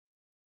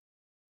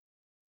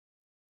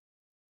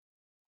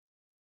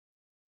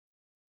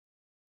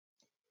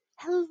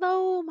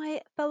Hello, my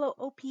fellow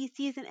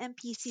OPCs and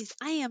MPCs.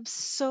 I am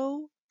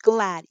so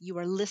glad you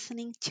are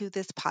listening to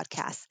this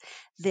podcast.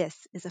 This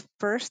is a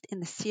first in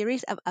the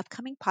series of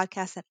upcoming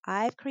podcasts that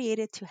I've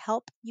created to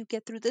help you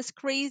get through this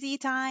crazy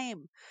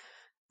time.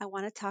 I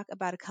want to talk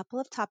about a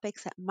couple of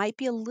topics that might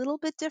be a little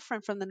bit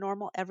different from the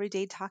normal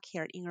everyday talk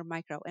here at Ingram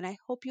Micro, and I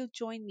hope you'll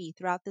join me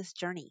throughout this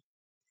journey.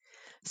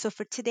 So,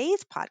 for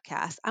today's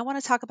podcast, I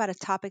want to talk about a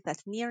topic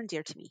that's near and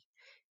dear to me.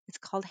 It's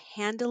called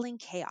handling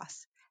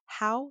chaos,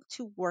 how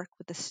to work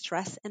with the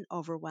stress and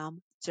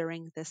overwhelm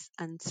during this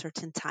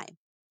uncertain time.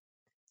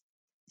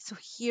 So,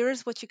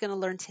 here's what you're going to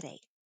learn today: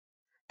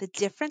 the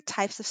different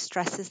types of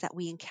stresses that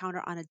we encounter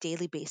on a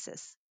daily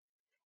basis,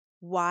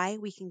 why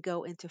we can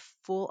go into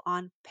full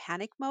on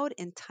panic mode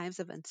in times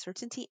of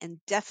uncertainty, and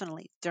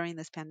definitely during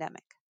this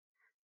pandemic.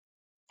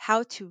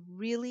 How to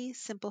really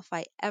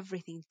simplify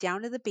everything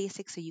down to the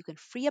basics so you can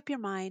free up your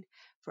mind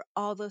for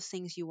all those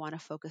things you want to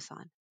focus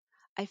on.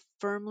 I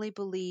firmly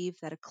believe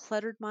that a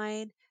cluttered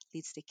mind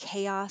leads to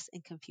chaos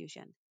and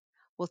confusion.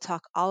 We'll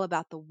talk all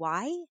about the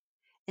why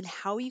and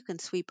how you can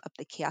sweep up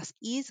the chaos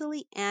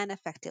easily and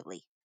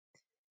effectively.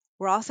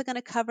 We're also going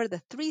to cover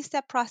the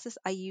three-step process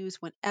I use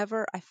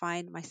whenever I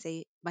find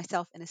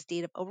myself in a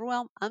state of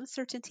overwhelm,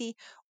 uncertainty,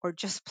 or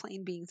just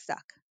plain being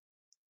stuck.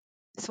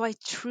 So I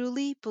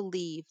truly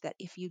believe that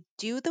if you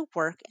do the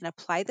work and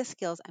apply the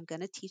skills I'm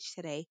going to teach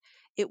today,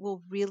 it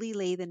will really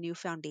lay the new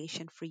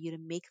foundation for you to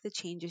make the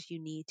changes you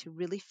need to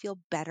really feel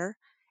better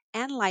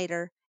and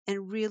lighter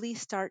and really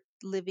start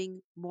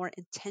living more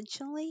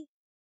intentionally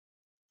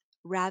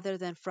rather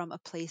than from a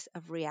place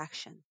of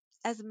reaction,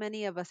 as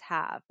many of us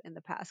have in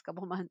the past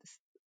couple months.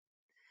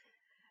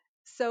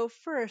 So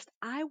first,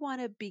 I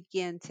want to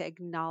begin to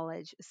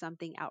acknowledge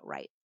something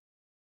outright.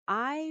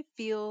 I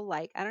feel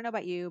like, I don't know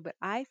about you, but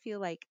I feel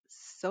like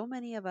so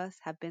many of us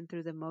have been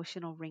through the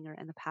emotional ringer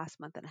in the past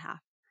month and a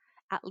half.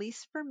 At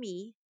least for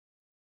me,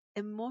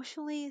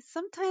 emotionally,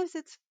 sometimes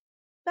it's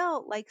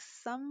felt like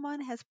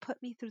someone has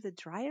put me through the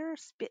dryer,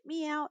 spit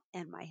me out,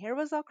 and my hair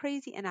was all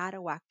crazy and out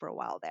of whack for a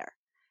while there.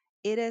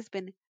 It has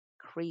been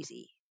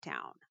crazy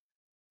town.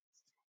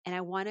 And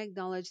I want to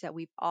acknowledge that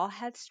we've all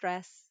had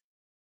stress,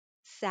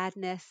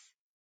 sadness,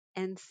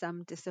 and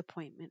some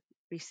disappointment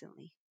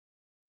recently,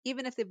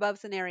 even if the above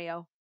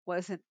scenario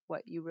wasn't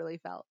what you really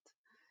felt.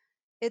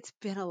 It's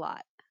been a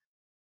lot.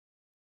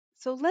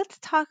 So let's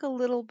talk a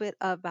little bit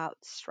about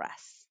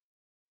stress.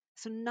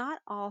 So, not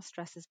all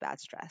stress is bad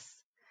stress.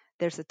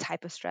 There's a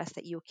type of stress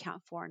that you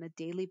account for on a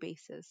daily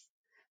basis,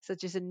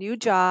 such as a new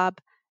job,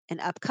 an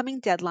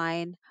upcoming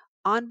deadline,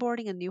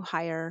 onboarding a new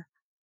hire,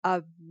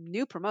 a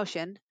new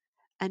promotion,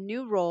 a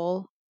new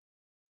role,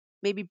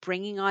 maybe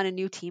bringing on a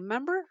new team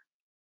member,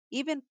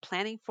 even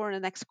planning for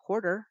the next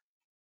quarter,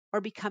 or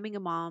becoming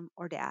a mom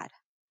or dad.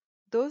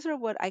 Those are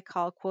what I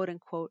call quote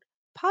unquote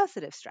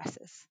positive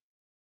stresses.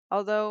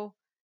 Although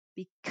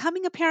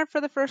becoming a parent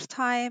for the first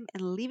time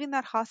and leaving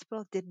that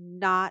hospital did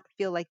not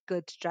feel like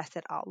good stress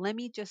at all. Let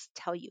me just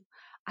tell you,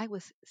 I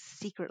was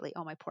secretly,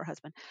 oh my poor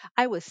husband,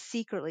 I was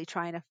secretly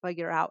trying to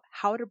figure out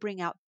how to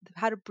bring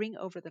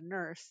over the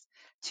nurse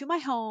to my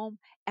home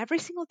every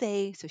single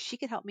day so she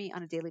could help me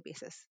on a daily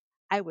basis.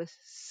 I was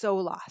so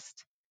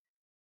lost.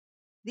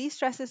 These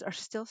stresses are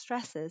still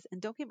stresses, and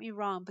don't get me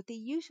wrong, but they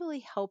usually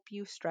help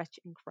you stretch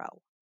and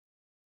grow.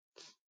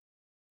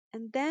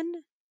 And then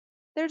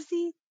there's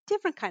the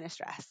different kind of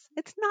stress.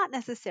 It's not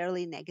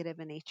necessarily negative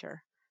in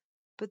nature,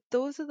 but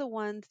those are the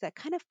ones that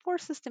kind of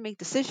force us to make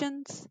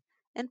decisions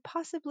and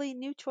possibly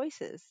new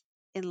choices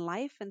in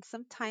life, and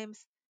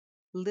sometimes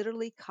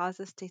literally cause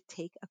us to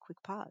take a quick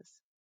pause.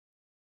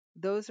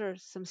 Those are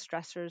some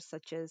stressors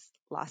such as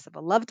loss of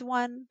a loved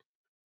one,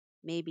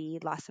 maybe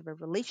loss of a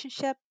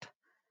relationship,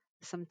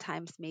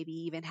 sometimes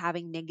maybe even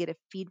having negative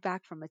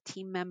feedback from a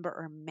team member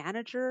or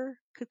manager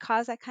could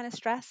cause that kind of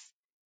stress.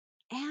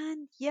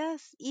 And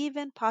yes,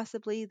 even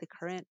possibly the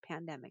current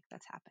pandemic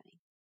that's happening.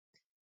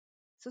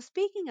 So,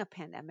 speaking of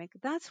pandemic,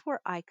 that's where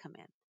I come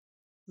in.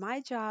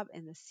 My job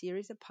in this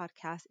series of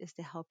podcasts is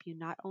to help you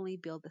not only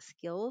build the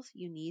skills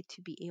you need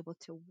to be able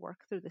to work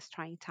through this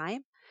trying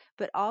time,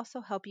 but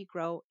also help you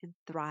grow and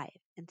thrive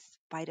in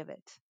spite of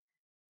it.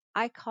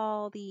 I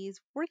call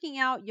these working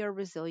out your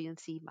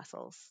resiliency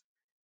muscles.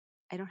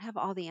 I don't have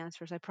all the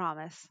answers, I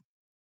promise,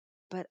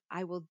 but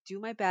I will do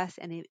my best.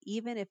 And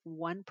even if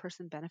one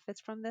person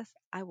benefits from this,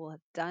 I will have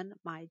done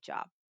my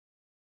job.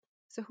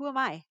 So, who am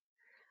I?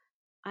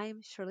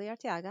 I'm Shirley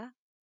Arteaga,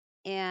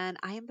 and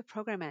I am the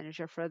program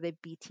manager for the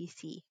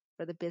BTC,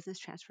 for the Business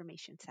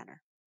Transformation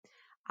Center.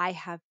 I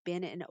have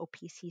been in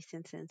OPC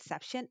since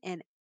inception,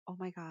 and oh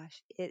my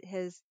gosh, it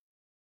has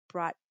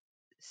brought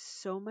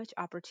so much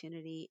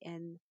opportunity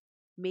and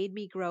made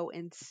me grow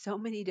in so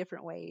many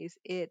different ways.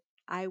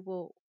 I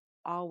will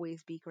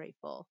always be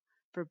grateful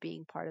for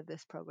being part of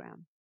this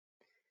program.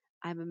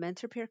 I'm a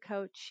mentor peer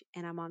coach,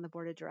 and I'm on the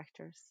board of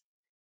directors.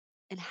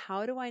 And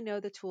how do I know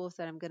the tools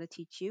that I'm going to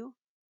teach you?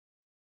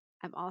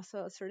 I'm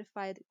also a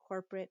certified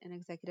corporate and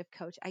executive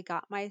coach. I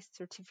got my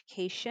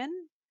certification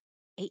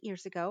 8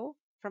 years ago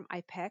from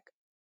IPEC,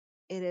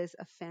 It is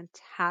a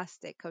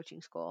fantastic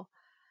coaching school.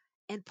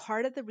 And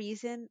part of the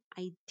reason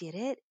I did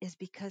it is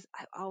because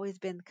I've always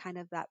been kind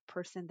of that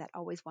person that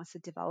always wants to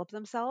develop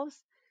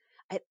themselves.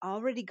 I'd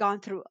already gone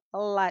through a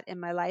lot in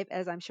my life,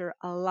 as I'm sure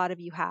a lot of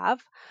you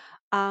have,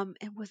 and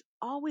was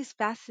always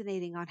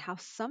fascinating on how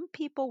some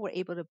people were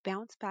able to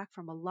bounce back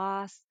from a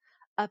loss,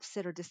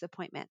 upset, or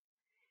disappointment.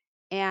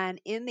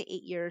 And in the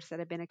 8 years that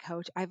I've been a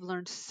coach, I've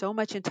learned so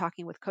much in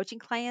talking with coaching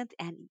clients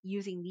and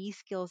using these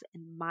skills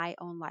in my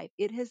own life.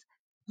 It has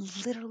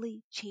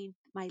literally changed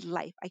my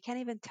life. I can't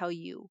even tell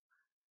you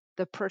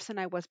the person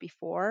I was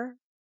before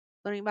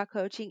learning about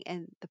coaching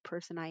and the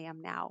person I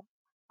am now.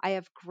 I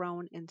have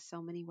grown in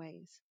so many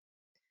ways.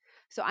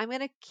 So I'm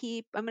going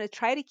to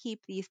try to keep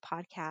these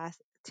podcasts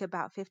to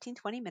about 15,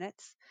 20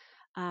 minutes.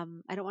 I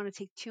don't want to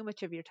take too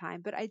much of your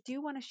time, but I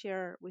do want to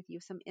share with you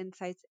some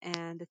insights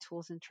and the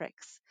tools and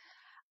tricks.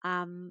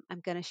 I'm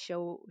going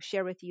to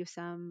share with you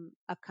some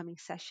upcoming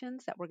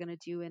sessions that we're going to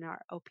do in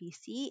our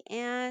OPC,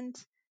 and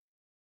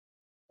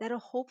that'll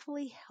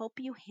hopefully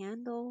help you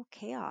handle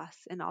chaos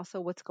and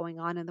also what's going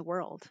on in the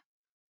world,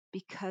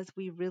 because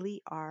we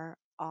really are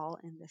all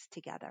in this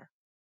together.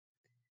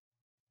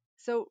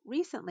 So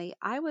recently,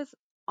 I was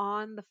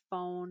on the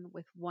phone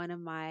with one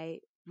of my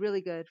really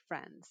good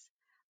friends.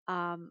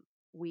 Um,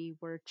 we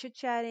were chit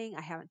chatting.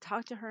 I haven't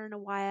talked to her in a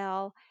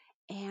while.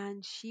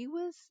 And she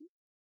was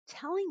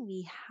telling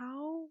me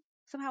how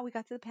somehow we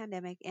got to the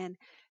pandemic, and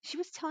she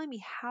was telling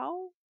me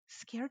how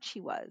scared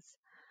she was.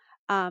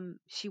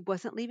 She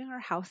wasn't leaving her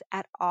house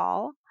at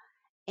all.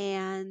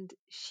 And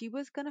she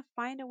was going to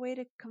find a way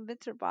to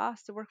convince her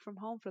boss to work from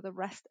home for the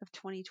rest of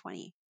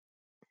 2020.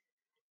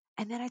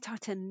 And then I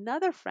talked to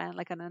another friend,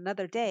 like on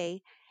another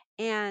day,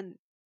 and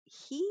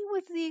he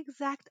was the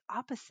exact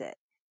opposite.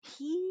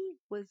 He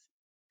was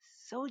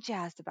so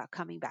jazzed about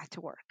coming back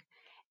to work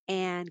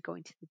and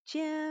going to the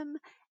gym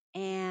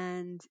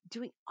and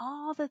doing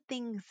all the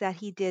things that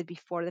he did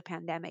before the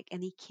pandemic.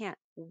 And he can't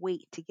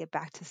wait to get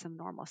back to some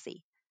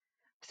normalcy.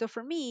 So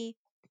for me,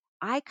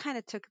 I kind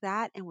of took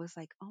that and was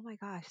like, oh my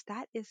gosh,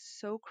 that is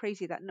so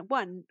crazy that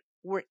one,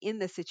 we're in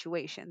this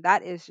situation.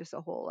 That is just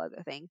a whole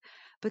other thing.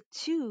 But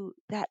two,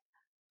 that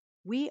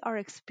we are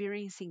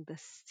experiencing the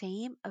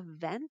same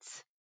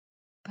events,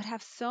 but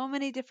have so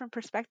many different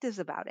perspectives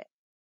about it.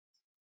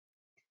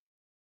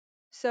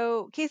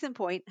 So, case in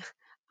point,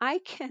 I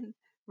can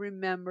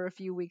remember a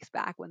few weeks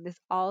back when this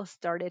all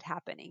started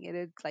happening. It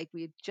had like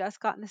we had just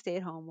gotten the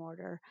stay-at-home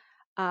order,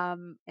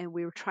 and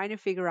we were trying to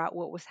figure out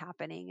what was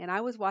happening. And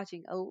I was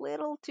watching a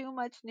little too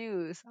much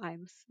news.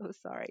 I'm so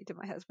sorry to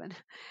my husband.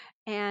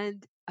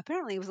 And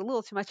apparently, it was a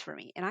little too much for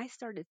me. And I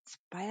started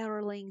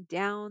spiraling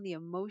down the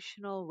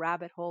emotional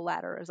rabbit hole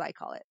ladder, as I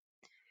call it.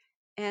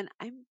 And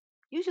I'm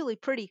usually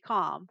pretty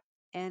calm.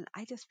 And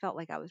I just felt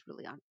like I was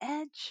really on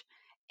edge.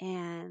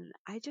 And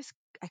I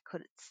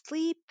couldn't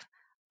sleep.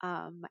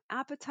 My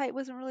appetite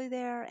wasn't really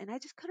there. And I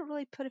just couldn't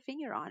really put a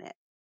finger on it.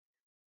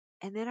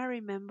 And then I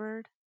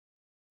remembered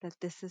that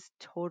this is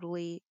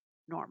totally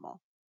normal.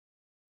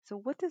 So,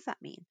 what does that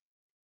mean?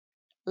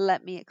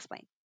 Let me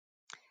explain.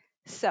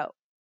 So,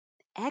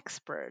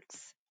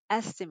 experts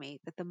estimate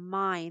that the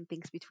mind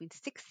thinks between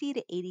 60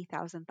 to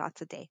 80,000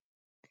 thoughts a day.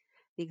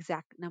 The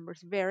exact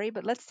numbers vary,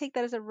 but let's take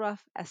that as a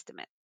rough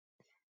estimate.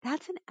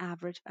 That's an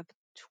average of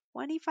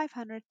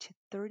 2,500 to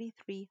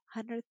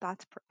 3,300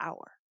 thoughts per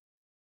hour.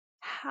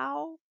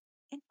 How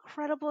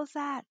incredible is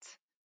that?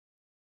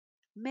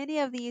 Many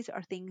of these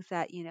are things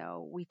that,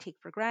 we take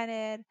for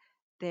granted.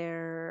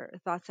 They're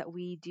thoughts that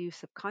we do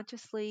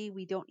subconsciously.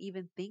 We don't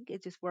even think.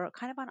 It's just we're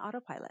kind of on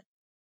autopilot.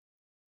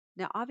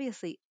 Now,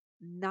 obviously,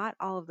 not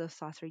all of those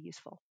thoughts are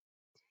useful.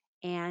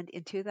 And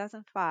in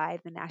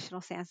 2005, the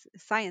National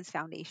Science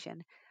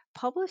Foundation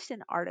published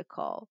an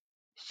article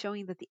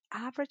showing that the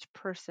average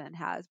person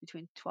has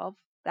between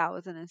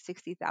 12,000 and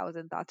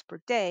 60,000 thoughts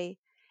per day.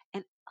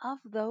 And of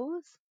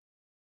those,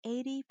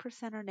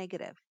 80% are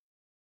negative.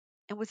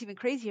 And what's even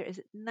crazier is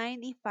that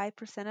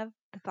 95% of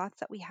the thoughts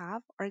that we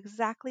have are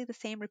exactly the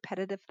same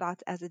repetitive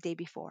thoughts as the day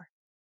before.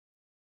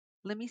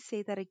 Let me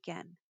say that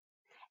again.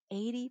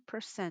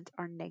 80%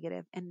 are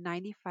negative and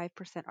 95%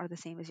 are the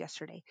same as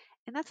yesterday.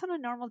 And that's on a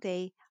normal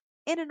day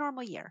in a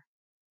normal year.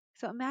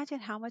 So imagine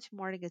how much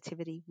more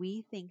negativity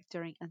we think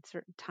during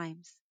uncertain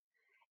times.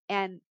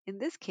 And in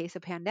this case,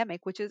 a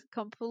pandemic, which has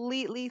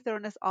completely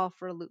thrown us all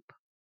for a loop.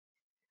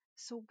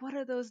 So, what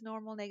are those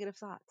normal negative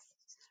thoughts?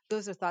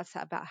 Those are thoughts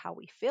about how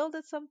we failed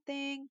at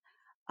something,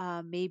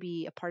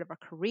 maybe a part of our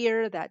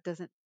career that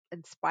doesn't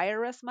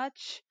inspire us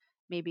much,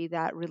 maybe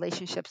that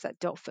relationships that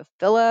don't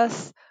fulfill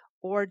us,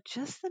 or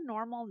just the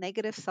normal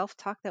negative self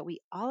talk that we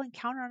all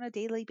encounter on a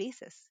daily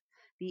basis.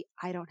 The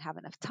I don't have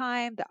enough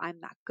time, the I'm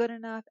not good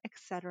enough,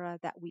 etc.,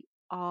 that we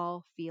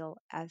all feel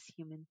as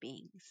human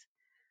beings.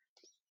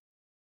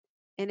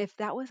 And if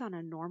that was on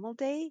a normal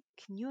day,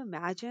 can you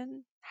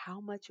imagine how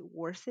much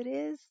worse it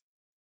is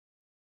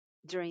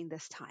during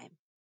this time?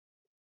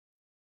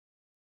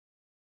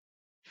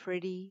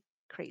 Pretty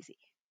crazy.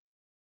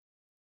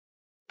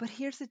 But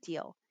here's the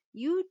deal.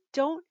 You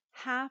don't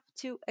have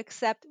to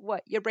accept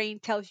what your brain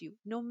tells you,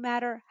 no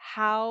matter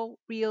how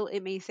real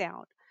it may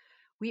sound.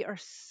 We are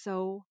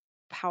so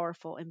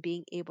powerful in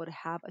being able to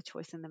have a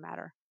choice in the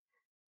matter.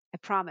 I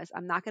promise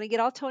I'm not going to get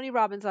all Tony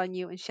Robbins on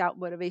you and shout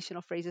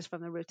motivational phrases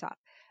from the rooftop,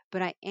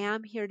 but I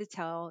am here to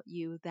tell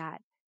you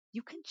that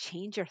you can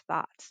change your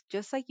thoughts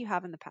just like you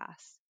have in the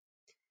past.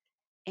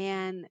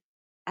 And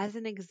as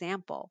an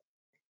example,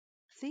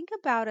 think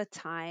about a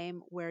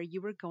time where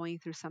you were going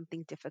through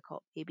something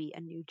difficult, maybe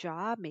a new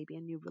job, maybe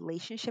a new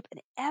relationship,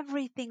 and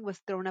everything was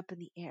thrown up in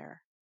the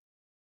air.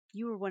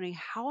 You were wondering,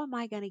 how am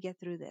I going to get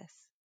through this?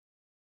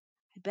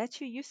 I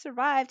bet you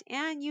survived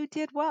and you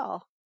did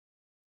well.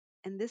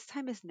 And this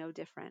time is no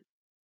different.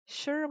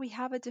 Sure, we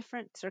have a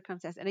different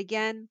circumstance. And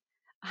again,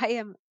 I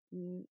am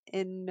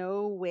in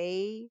no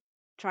way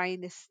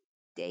trying to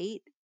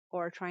state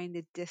or trying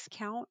to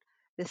discount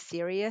the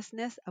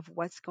seriousness of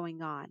what's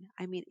going on.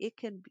 I mean,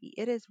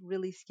 it is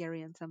really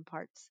scary in some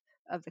parts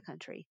of the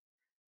country.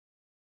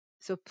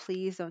 So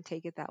please don't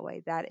take it that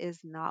way. That is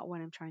not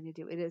what I'm trying to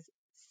do. It is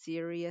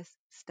serious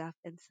stuff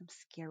and some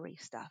scary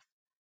stuff.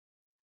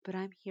 But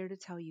I'm here to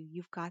tell you,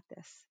 you've got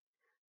this.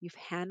 You've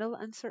handled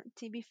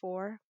uncertainty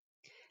before.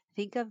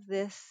 Think of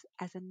this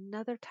as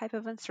another type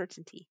of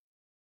uncertainty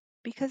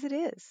because it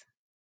is.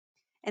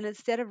 And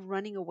instead of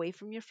running away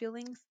from your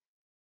feelings,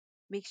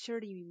 make sure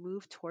to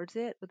move towards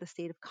it with a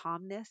state of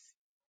calmness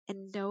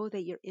and know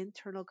that your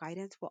internal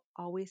guidance will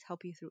always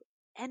help you through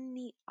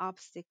any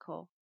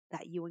obstacle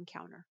that you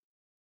encounter.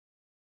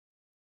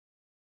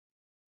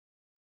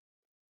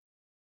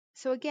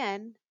 So,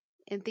 again,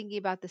 in thinking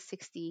about the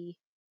 60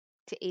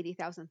 to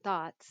 80,000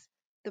 thoughts,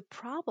 the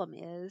problem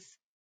is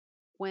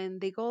when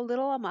they go a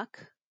little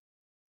amok.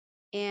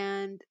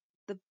 And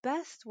the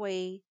best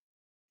way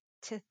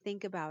to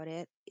think about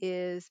it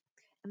is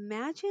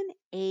imagine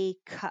a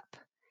cup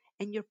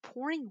and you're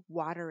pouring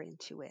water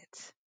into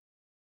it.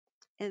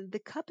 And the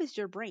cup is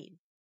your brain.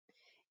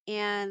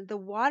 And the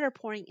water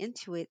pouring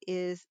into it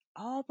is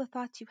all the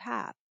thoughts you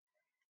have.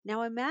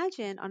 Now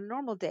imagine on a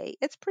normal day,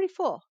 it's pretty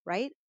full,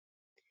 right?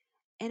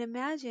 And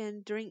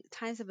imagine during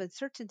times of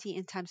uncertainty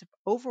and times of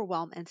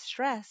overwhelm and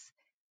stress,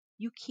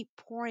 you keep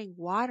pouring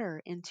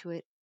water into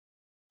it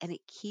and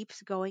it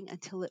keeps going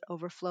until it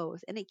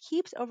overflows and it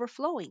keeps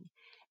overflowing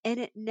and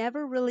it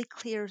never really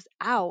clears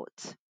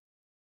out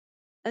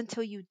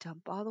until you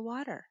dump all the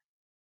water.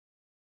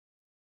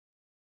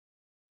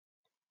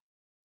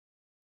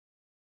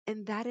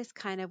 And that is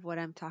kind of what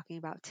I'm talking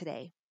about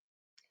today.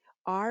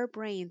 Our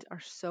brains are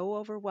so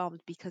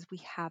overwhelmed because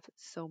we have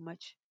so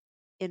much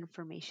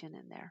information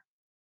in there.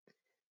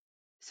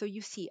 So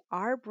you see,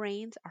 our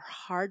brains are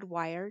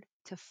hardwired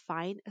to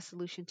find a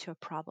solution to a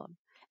problem.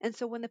 And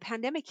so when the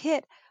pandemic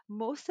hit,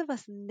 most of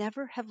us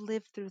never have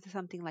lived through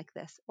something like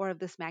this or of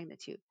this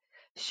magnitude.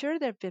 Sure,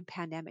 there have been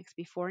pandemics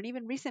before and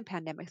even recent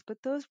pandemics, but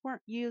those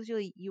weren't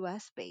usually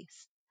US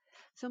based.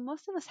 So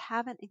most of us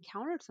haven't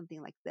encountered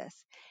something like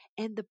this.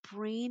 And the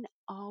brain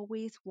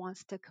always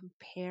wants to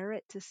compare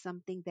it to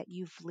something that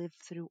you've lived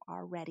through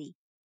already.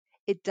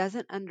 It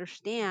doesn't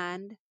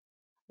understand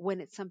when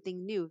it's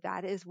something new.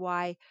 That is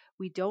why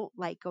we don't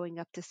like going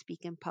up to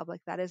speak in public.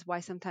 That is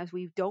why sometimes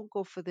we don't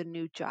go for the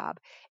new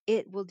job.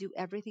 It will do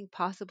everything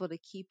possible to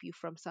keep you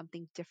from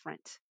something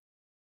different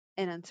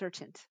and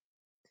uncertain.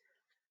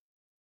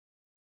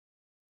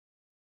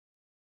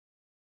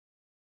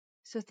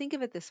 So think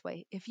of it this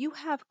way. If you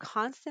have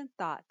constant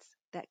thoughts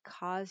that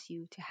cause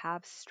you to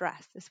have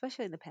stress,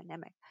 especially in the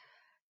pandemic,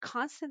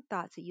 constant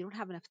thoughts that you don't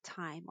have enough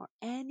time or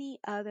any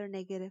other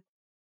negative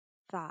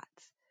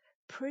thoughts,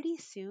 pretty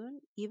soon,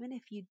 even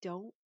if you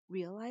don't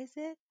realize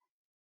it,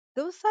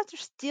 those thoughts are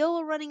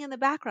still running in the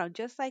background,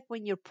 just like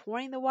when you're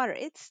pouring the water,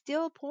 it's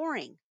still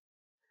pouring.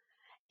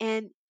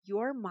 And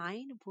your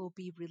mind will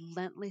be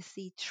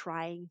relentlessly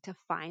trying to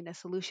find a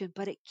solution,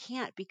 but it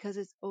can't because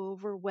it's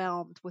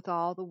overwhelmed with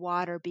all the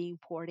water being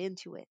poured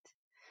into it.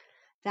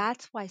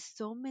 That's why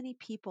so many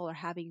people are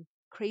having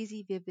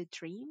crazy vivid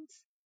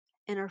dreams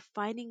and are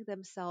finding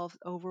themselves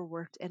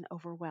overworked and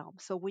overwhelmed.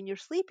 So when you're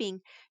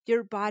sleeping,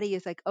 your body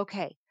is like,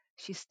 okay,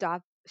 she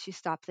stopped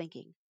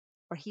thinking,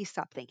 or he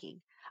stopped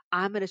thinking.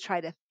 I'm going to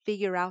try to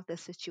figure out the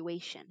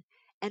situation.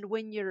 And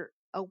when you're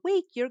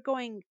awake, you're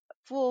going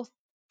full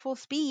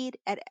speed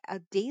at a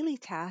daily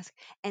task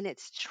and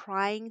it's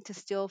trying to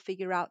still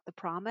figure out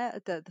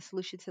the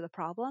solution to the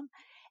problem.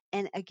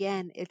 And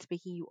again, it's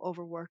making you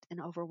overworked and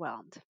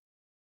overwhelmed.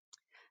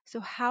 So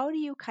how do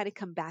you kind of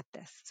combat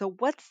this? So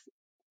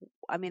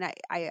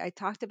I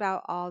talked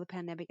about all the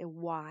pandemic and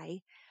why.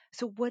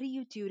 So what do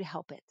you do to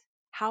help it?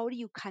 How do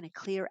you kind of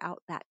clear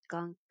out that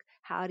gunk?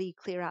 How do you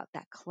clear out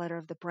that clutter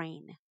of the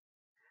brain?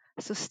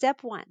 So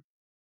step one,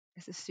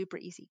 this is super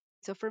easy.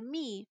 So for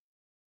me,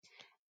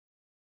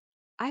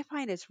 I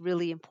find it's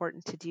really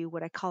important to do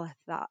what I call a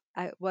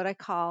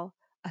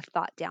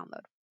thought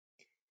download.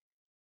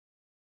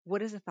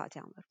 What is a thought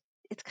download?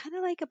 It's kind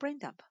of like a brain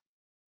dump.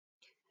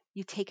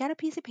 You take out a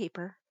piece of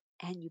paper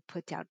and you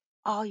put down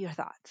all your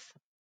thoughts.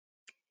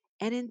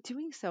 And in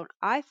doing so,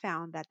 I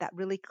found that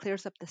really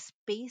clears up the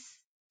space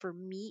for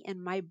me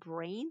and my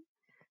brain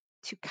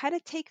to kind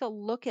of take a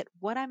look at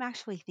what I'm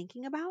actually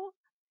thinking about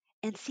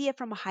and see it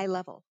from a high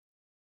level.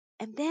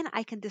 And then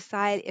I can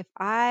decide if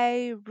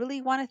I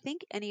really want to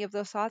think any of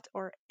those thoughts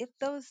or if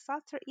those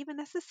thoughts are even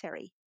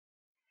necessary.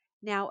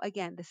 Now,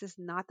 again, this is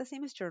not the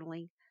same as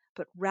journaling,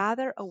 but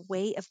rather a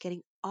way of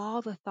getting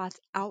all the thoughts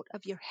out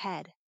of your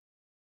head.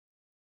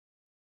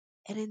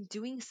 And in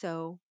doing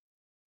so,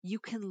 you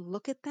can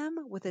look at them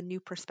with a new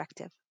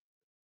perspective.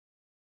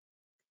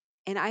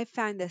 And I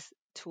find this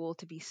tool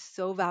to be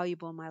so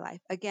valuable in my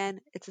life. Again,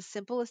 it's as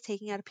simple as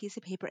taking out a piece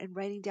of paper and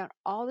writing down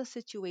all the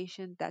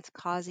situation that's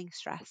causing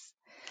stress.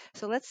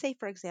 So let's say,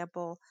 for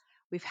example,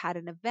 we've had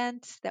an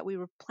event that we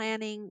were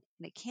planning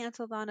and it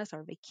canceled on us,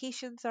 our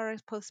vacations are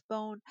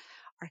postponed,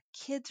 our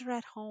kids are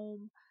at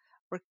home,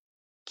 we're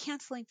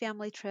canceling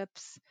family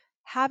trips,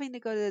 having to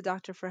go to the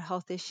doctor for a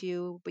health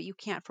issue, but you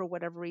can't for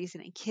whatever reason,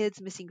 and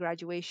kids missing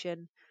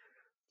graduation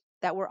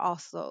that we're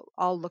also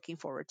all looking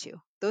forward to.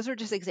 Those are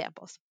just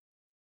examples,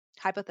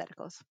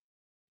 hypotheticals.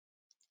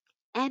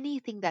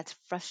 Anything that's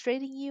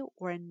frustrating you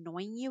or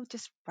annoying you,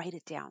 just write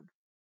it down.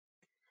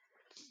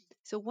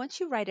 So once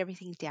you write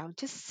everything down,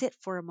 just sit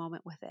for a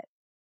moment with it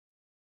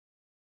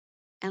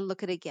and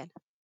look at it again.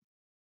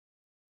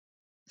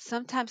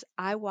 Sometimes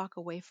I walk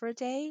away for a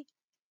day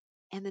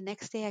and the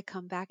next day I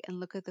come back and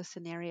look at those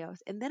scenarios.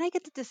 And then I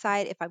get to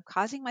decide if I'm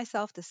causing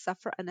myself to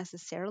suffer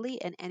unnecessarily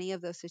in any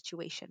of those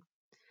situations.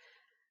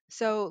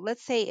 So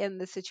let's say in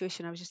the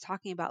situation I was just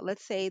talking about,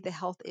 let's say the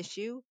health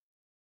issue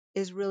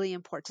is really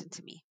important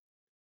to me.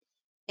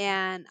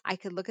 And I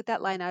could look at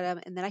that line item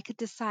and then I could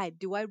decide,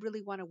 do I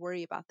really want to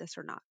worry about this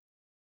or not?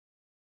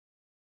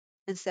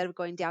 Instead of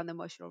going down the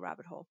emotional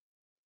rabbit hole.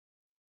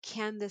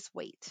 Can this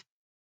wait?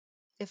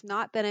 If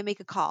not, then I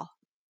make a call.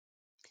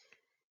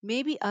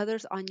 Maybe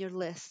others on your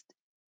list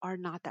are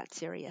not that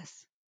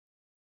serious.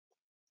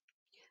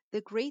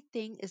 The great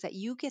thing is that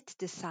you get to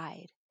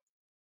decide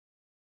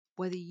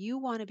whether you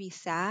want to be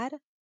sad,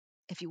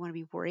 if you want to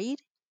be worried,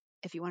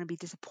 if you want to be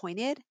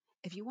disappointed,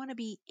 if you want to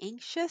be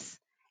anxious,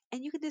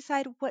 and you can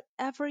decide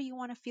whatever you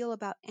want to feel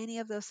about any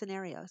of those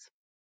scenarios.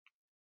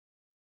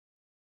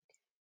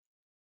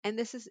 And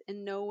this is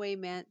in no way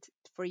meant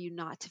for you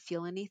not to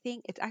feel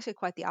anything. It's actually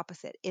quite the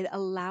opposite. It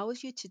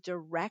allows you to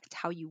direct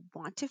how you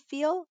want to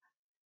feel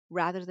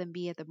rather than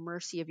be at the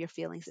mercy of your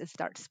feelings and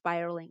start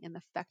spiraling in the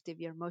effect of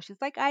your emotions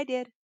like I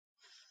did.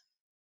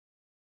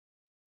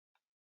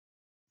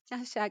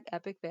 Hashtag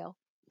epic fail.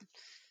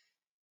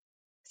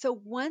 So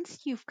once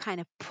you've kind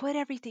of put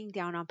everything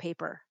down on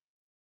paper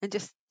and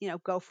just,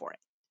 go for it.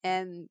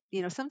 And,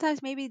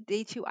 sometimes maybe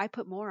day two, I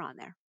put more on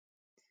there.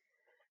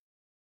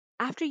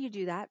 After you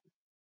do that,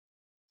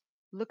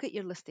 look at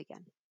your list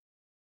again.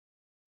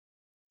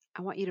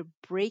 I want you to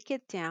break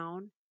it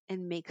down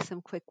and make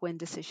some quick win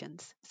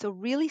decisions. So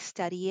really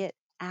study it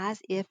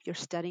as if you're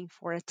studying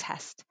for a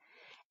test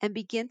and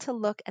begin to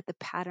look at the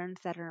patterns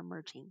that are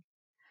emerging.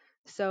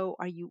 So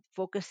are you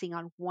focusing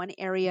on one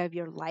area of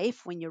your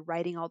life when you're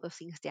writing all those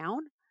things down?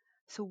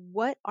 So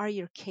what are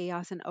your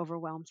chaos and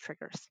overwhelm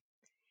triggers?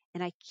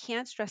 And I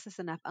can't stress this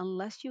enough.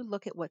 Unless you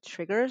look at what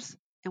triggers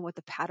and what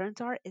the patterns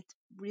are, it's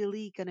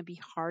really going to be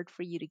hard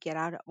for you to get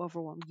out of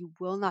overwhelm. You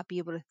will not be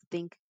able to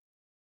think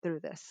through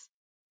this,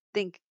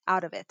 think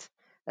out of it.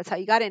 That's how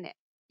you got in it.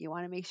 You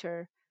want to make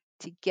sure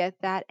to get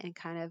that and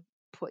kind of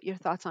put your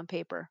thoughts on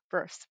paper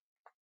first.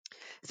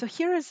 So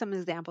here are some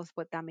examples of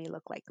what that may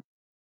look like.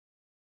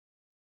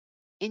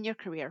 In your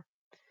career,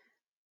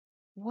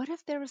 what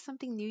if there was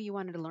something new you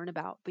wanted to learn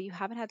about, but you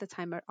haven't had the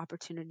time or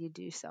opportunity to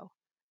do so?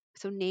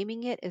 So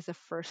naming it is the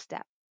first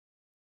step.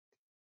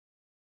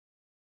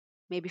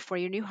 Maybe for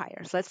your new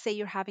hires. Let's say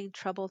you're having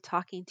trouble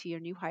talking to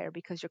your new hire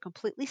because you're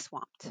completely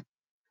swamped.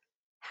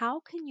 How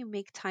can you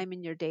make time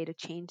in your day to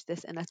change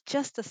this in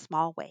just a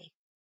small way?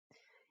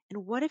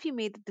 And what if you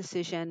made the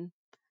decision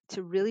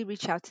to really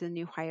reach out to the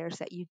new hires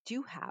that you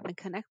do have and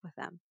connect with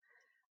them?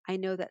 I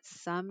know that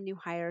some new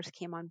hires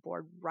came on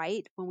board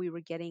right when we were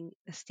getting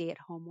the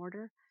stay-at-home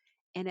order,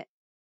 and it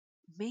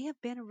may have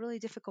been a really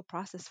difficult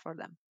process for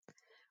them.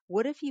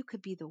 What if you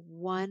could be the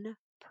one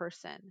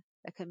person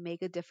that could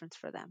make a difference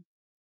for them?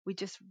 We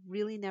just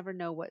really never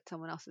know what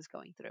someone else is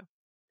going through.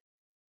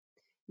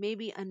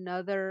 Maybe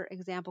another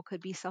example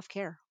could be self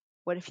care.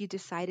 What if you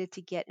decided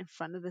to get in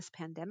front of this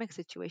pandemic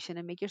situation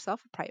and make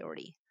yourself a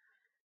priority,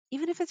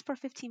 even if it's for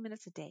 15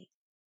 minutes a day?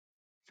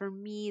 For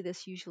me,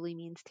 this usually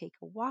means take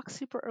a walk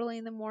super early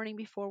in the morning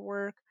before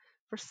work.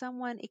 For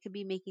someone, it could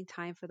be making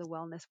time for the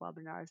wellness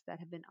webinars that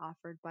have been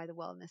offered by the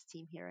wellness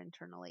team here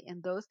internally.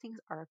 And those things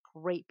are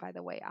great, by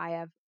the way. I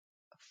have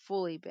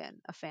fully been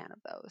a fan of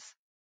those.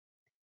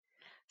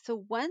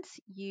 So once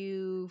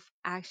you've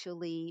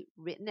actually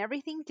written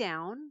everything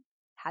down,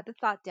 had the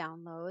thought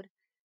download,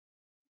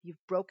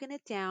 you've broken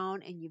it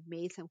down, and you've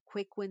made some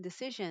quick win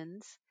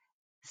decisions,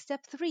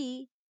 step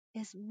 3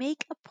 is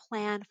make a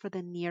plan for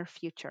the near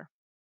future.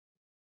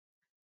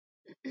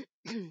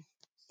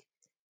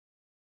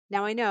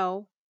 Now, I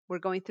know we're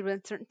going through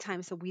uncertain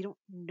times, so we don't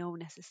know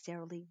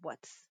necessarily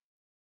what's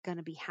going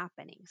to be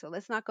happening. So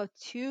let's not go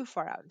too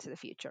far out into the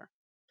future.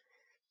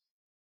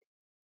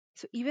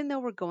 So even though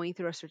we're going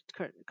through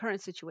a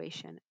current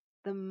situation,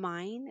 the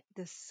mind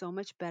does so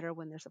much better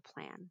when there's a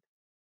plan.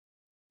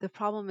 The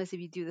problem is if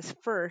you do this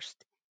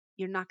first,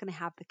 you're not going to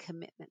have the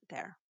commitment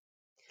there.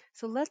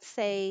 So let's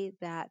say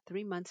that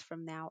 3 months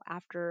from now,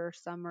 after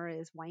summer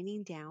is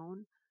winding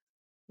down,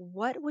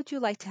 what would you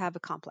like to have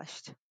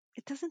accomplished?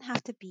 It doesn't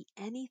have to be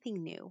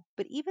anything new,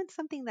 but even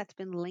something that's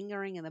been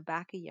lingering in the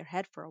back of your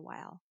head for a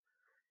while.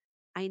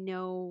 I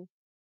know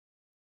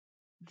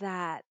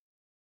that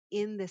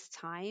in this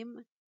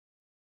time,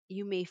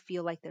 you may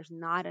feel like there's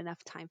not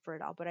enough time for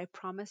it all, but I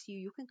promise you,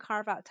 you can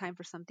carve out time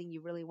for something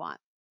you really want.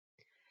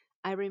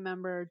 I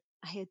remember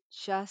I had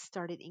just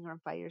started Ingram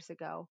 5 years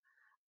ago.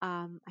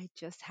 I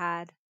just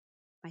had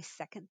my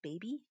second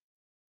baby.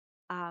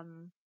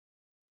 Um,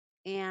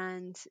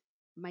 and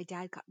my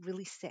dad got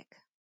really sick,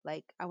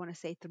 like I want to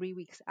say 3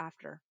 weeks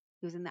after.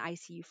 He was in the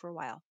ICU for a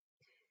while.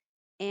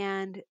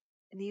 And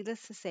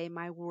needless to say,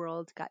 my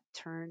world got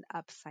turned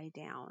upside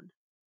down.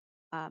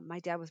 My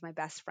dad was my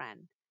best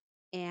friend.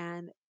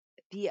 And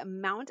the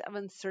amount of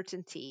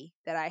uncertainty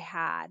that I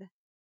had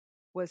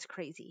was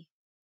crazy.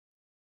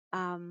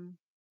 Um,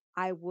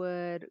 I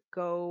would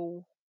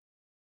go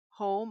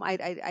home.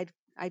 I'd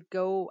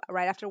go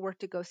right after work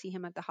to go see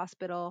him at the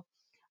hospital.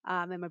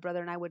 And my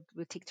brother and I would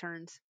take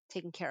turns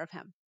taking care of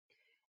him.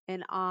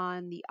 And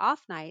on the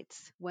off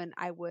nights, when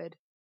I would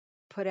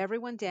put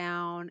everyone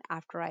down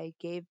after I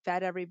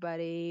fed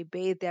everybody,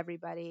 bathed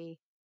everybody,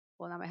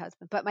 well, not my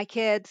husband, but my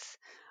kids,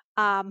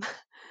 um,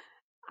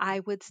 I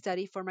would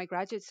study for my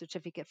graduate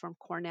certificate from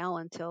Cornell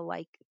until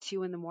like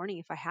 2 in the morning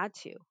if I had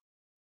to.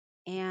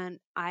 And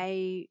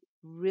I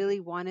really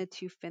wanted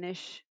to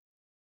finish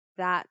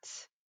that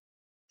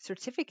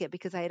certificate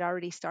because I had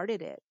already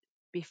started it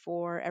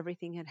before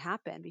everything had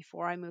happened,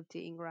 before I moved to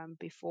Ingram,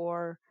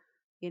 before,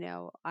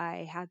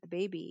 I had the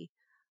baby.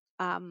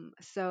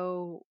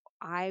 So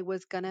I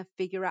was going to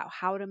figure out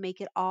how to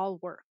make it all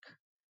work.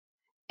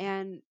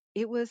 And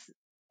it was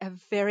a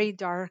very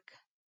dark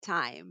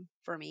time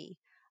for me.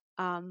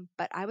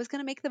 But I was going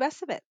to make the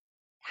best of it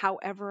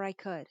however I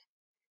could.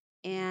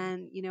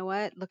 And you know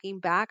what? Looking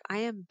back, I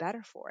am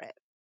better for it.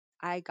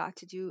 I got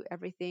to do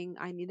everything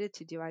I needed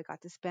to do. I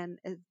got to spend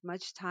as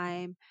much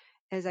time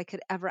as I could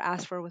ever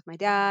ask for with my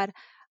dad.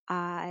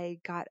 I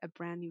got a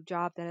brand new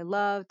job that I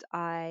loved.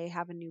 I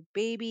have a new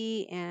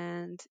baby,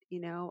 and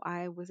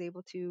I was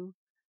able to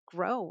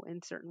grow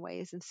in certain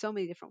ways, in so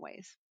many different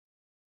ways.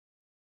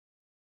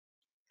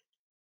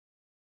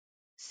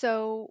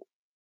 So,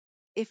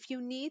 if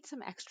you need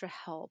some extra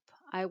help,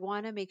 I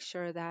want to make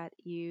sure that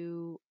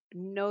you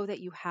know that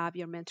you have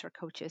your mentor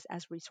coaches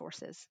as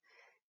resources.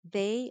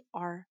 They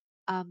are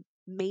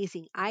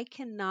amazing. I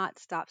cannot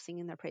stop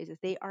singing their praises.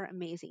 They are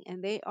amazing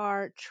and they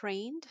are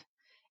trained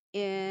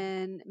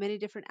in many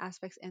different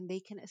aspects and they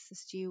can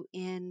assist you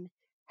in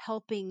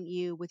helping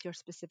you with your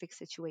specific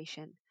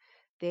situation.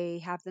 They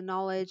have the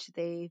knowledge,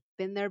 they've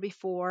been there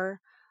before,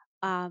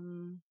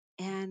 um,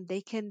 and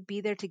they can be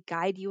there to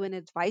guide you and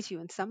advise you.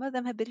 And some of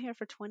them have been here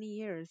for 20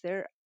 years.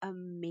 They're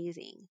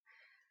amazing.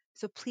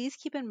 So please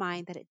keep in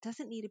mind that it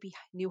doesn't need to be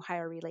new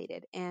hire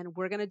related, and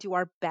we're going to do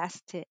our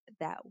best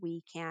that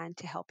we can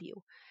to help you.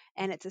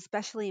 And it's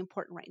especially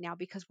important right now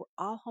because we're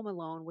all home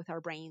alone with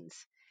our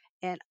brains.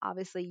 And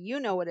obviously, you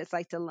know what it's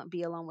like to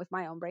be alone with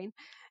my own brain,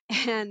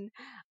 and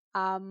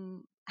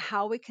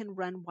how it can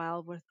run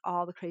wild with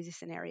all the crazy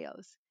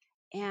scenarios.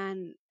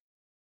 And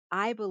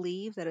I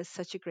believe that it's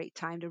such a great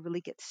time to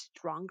really get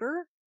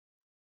stronger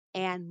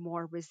and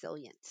more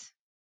resilient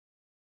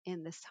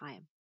in this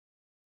time.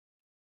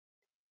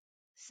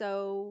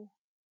 So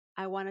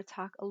I want to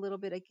talk a little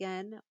bit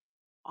again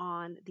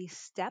on the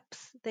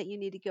steps that you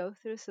need to go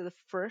through. So the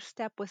first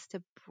step was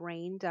to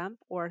brain dump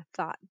or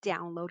thought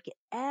download, get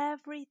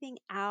everything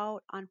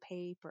out on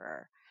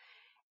paper.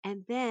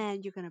 And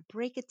then you're going to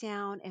break it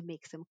down and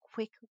make some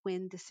quick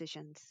win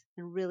decisions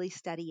and really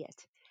study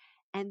it.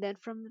 And then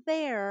from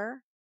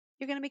there,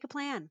 you're going to make a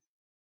plan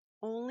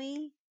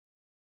only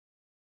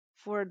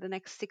for the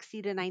next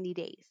 60 to 90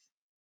 days.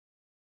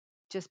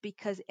 Just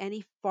because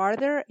any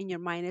farther in your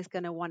mind is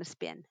going to want to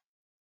spin.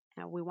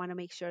 And we want to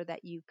make sure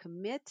that you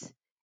commit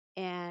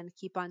and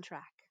keep on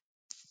track.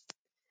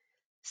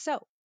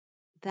 So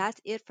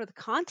that's it for the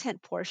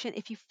content portion.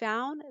 If you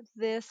found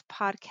this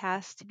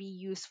podcast to be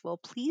useful,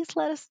 please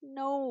let us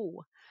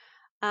know.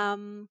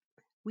 Um,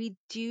 we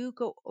do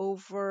go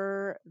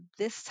over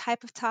this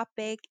type of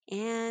topic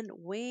and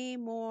way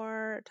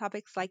more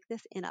topics like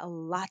this in a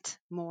lot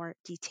more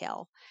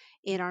detail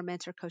in our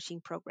mentor coaching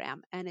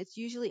program. And it's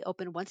usually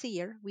open once a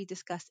year. We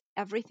discuss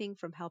everything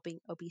from helping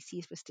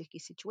OBCs with sticky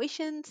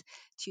situations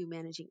to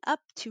managing up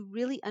to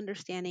really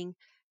understanding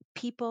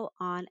people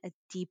on a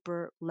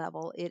deeper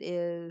level. It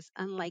is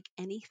unlike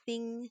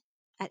anything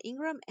at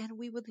Ingram, and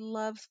we would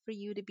love for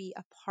you to be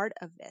a part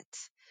of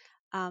it.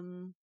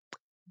 Um,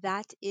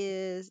 that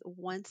is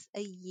once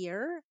a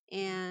year,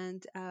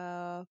 and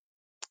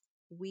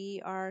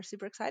we are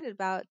super excited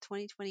about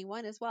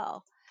 2021 as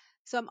well.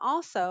 So I'm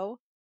also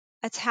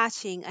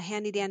attaching a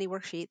handy dandy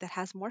worksheet that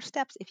has more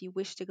steps if you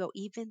wish to go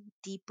even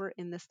deeper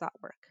in this thought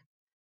work.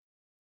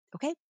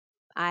 Okay.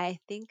 I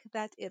think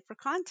that's it for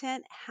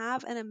content.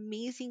 Have an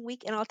amazing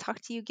week, and I'll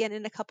talk to you again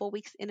in a couple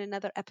weeks in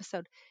another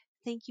episode.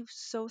 Thank you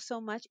so, so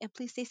much. And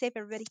please stay safe,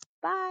 everybody.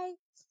 Bye.